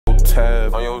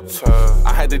tab.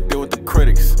 I had to deal with the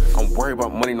critics. I'm worried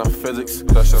about money, not physics.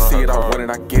 See it, I want it,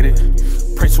 I get it.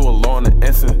 Pray to a law in the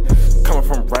instant. Coming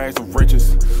from rags to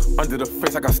riches. Under the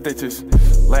face, I got stitches.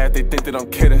 Laugh, they think that I'm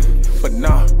kidding. But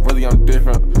nah, really, I'm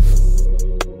different.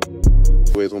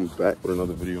 Anyways, I'm back with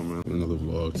another video, man. Another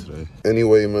vlog today.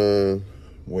 Anyway, man,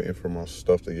 waiting for my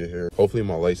stuff to get here. Hopefully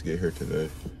my lights get here today.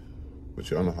 But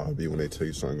y'all know how it be when they tell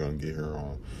you something gonna get here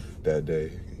on that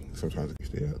day. Sometimes it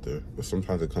stay out there, but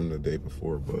sometimes it come the day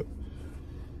before. But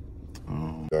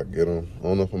I get them. I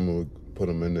don't know if I'm gonna put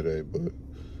them in today, but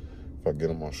if I get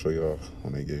them, I'll show y'all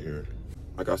when they get here.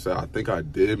 Like I said, I think I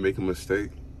did make a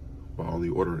mistake by only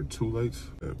ordering 2 lights.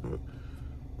 But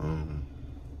I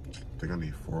think I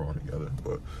need 4 altogether.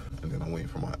 But and then I'm waiting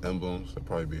for my emblems. They'll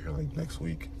probably be here like next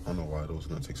week. I don't know why those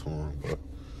gonna take so long, but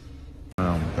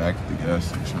I'm back at the gas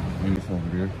station. Maybe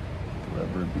over there.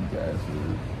 Whatever the gas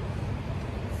is.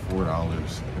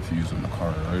 $4 if you're using the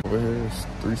card, right? Over here it's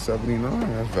 $3.79.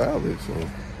 That's valid. So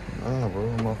nah, bro,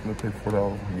 I'm not gonna pay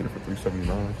 $4 and get it for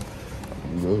 $3.79.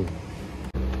 I'm good.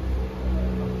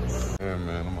 Yeah,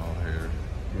 man, I'm out here,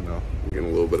 you know, getting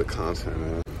a little bit of content,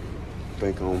 man. I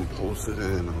think I'm posted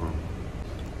in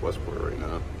Westport right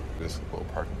now. This little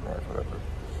parking garage, whatever.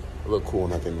 It look cool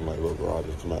when I get in like little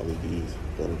garages to my LEDs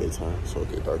during the daytime, so it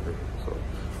get darker. So,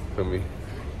 feel me?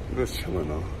 I'm just chilling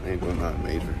though. I ain't doing nothing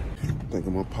major. I think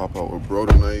I'm gonna pop out with bro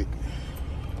tonight.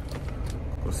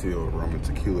 Let's see what rum and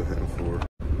tequila hitting for.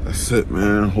 That's it,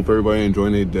 man. Hope everybody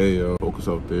enjoying their day, yo. Focus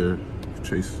out there.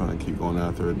 Chase something, keep going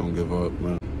after it. Don't give up,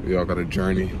 man. We all got a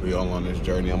journey. We all on this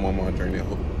journey. I'm on my journey.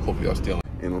 Hope y'all still.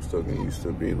 And I'm still getting used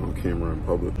to being on camera in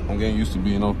public. I'm getting used to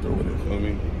being out there with it, feel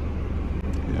me?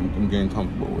 Yeah, I'm getting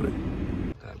comfortable with it.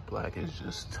 That black is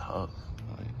just tough.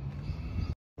 Like,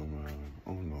 oh man,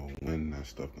 I don't know when that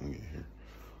stuff gonna get here.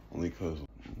 Only cause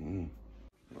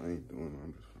I ain't doing it.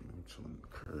 I'm chilling in the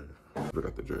crib. Look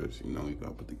at the dress, you know, you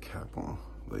gotta put the cap on.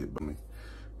 Lay it by me.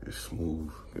 It's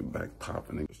smooth, get back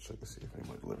popping. And just check to see if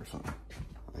anybody delivered something.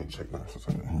 I ain't checked that since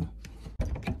I got home.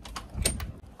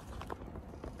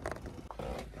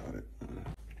 Got it.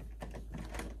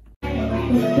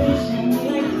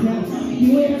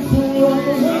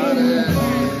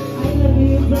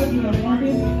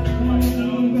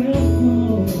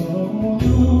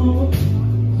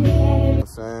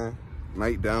 Saying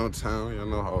night downtown, y'all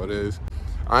know how it is.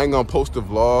 I ain't gonna post the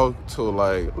vlog till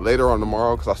like later on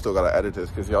tomorrow because I still gotta edit this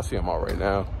because y'all see them out right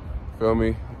now, feel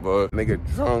me? But nigga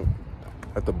drunk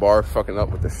at the bar fucking up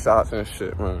with the shots and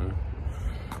shit, man.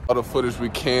 All the footage we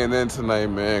can in tonight,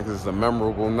 man, because it's a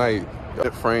memorable night.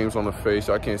 Got frames on the face,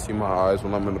 y'all can't see my eyes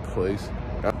when I'm in the place.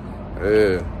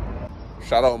 Yeah.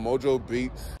 Shout out Mojo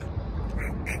Beats.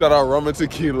 Shout out Rum and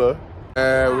Tequila.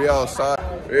 And we outside.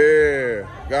 Yeah.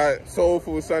 Got Soul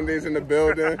Food Sundays in the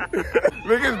building.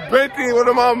 Niggas Bentley, one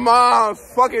of my moms.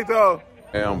 Fuck it though.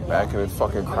 And I'm back in this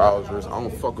fucking Krausers. I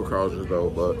don't fuck with Krausers though,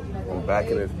 but I'm back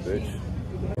in this bitch.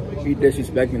 He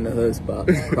disrespecting the hood spot.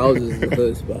 Krausers is the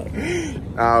hood spot.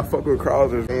 Nah, I fuck with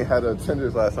Krausers. They ain't had the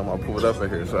attendance last time I pulled up in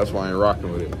here, so that's why I ain't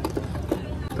rocking with it.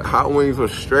 The hot wings were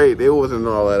straight. They wasn't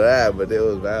all of that, but they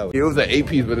was valid. It was an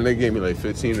 8-piece, but then they gave me like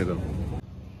 15 of them.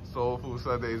 Soul Food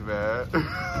Sundays, man.